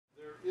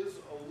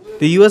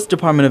The U.S.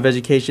 Department of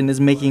Education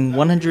is making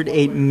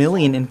 $108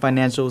 million in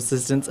financial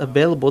assistance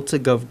available to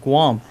Gov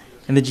Guam,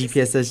 and the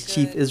GPSS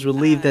chief is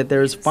relieved that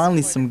there is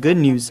finally some good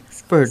news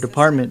for her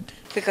department.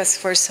 Because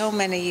for so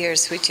many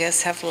years we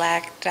just have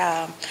lacked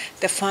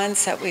the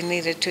funds that we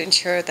needed to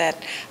ensure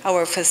that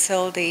our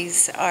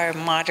facilities are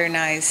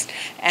modernized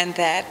and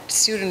that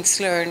students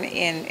learn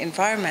in an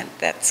environment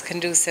that's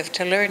conducive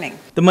to learning.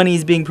 The money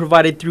is being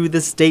provided through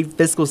the State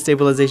Fiscal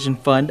Stabilization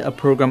Fund, a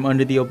program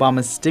under the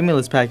Obama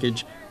stimulus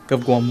package.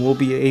 Gov Guam will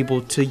be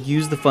able to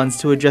use the funds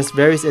to address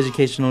various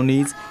educational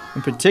needs.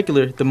 In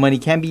particular, the money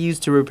can be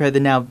used to repair the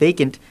now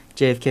vacant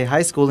JFK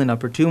High School in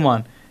Upper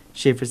Tumon.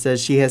 Schaefer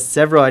says she has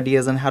several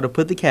ideas on how to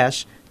put the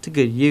cash to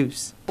good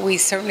use. We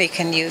certainly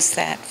can use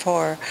that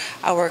for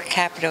our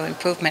capital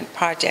improvement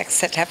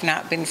projects that have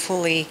not been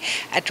fully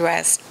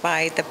addressed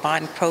by the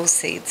bond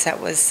proceeds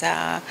that was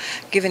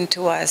given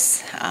to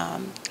us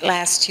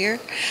last year.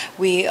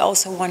 We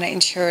also want to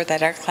ensure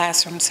that our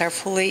classrooms are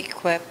fully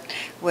equipped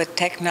with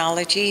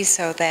technology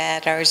so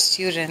that our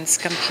students'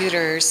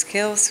 computer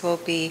skills will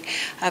be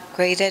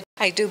upgraded.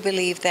 I do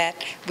believe that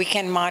we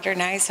can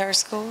modernize our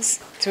schools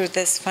through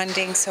this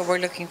funding, so we're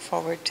looking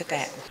forward to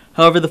that.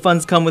 However, the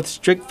funds come with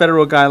strict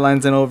federal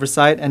guidelines and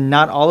oversight, and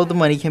not all of the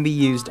money can be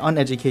used on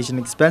education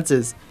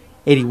expenses.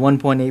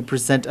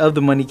 81.8% of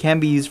the money can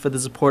be used for the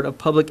support of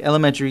public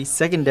elementary,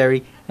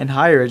 secondary, and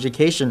higher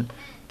education.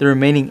 The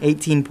remaining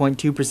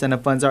 18.2%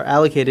 of funds are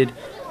allocated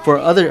for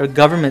other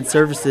government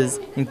services,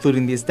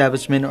 including the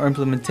establishment or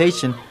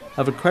implementation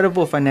of a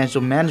credible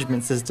financial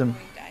management system.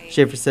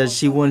 Schaefer says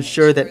she will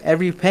ensure that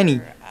every penny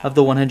of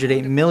the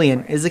 $108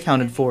 million is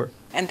accounted for.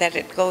 And that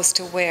it goes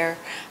to where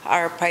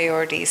our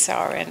priorities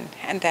are,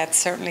 and that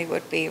certainly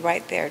would be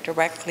right there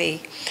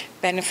directly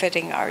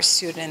benefiting our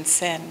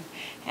students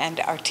and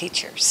our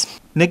teachers.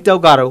 Nick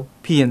Delgado,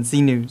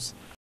 PNC News.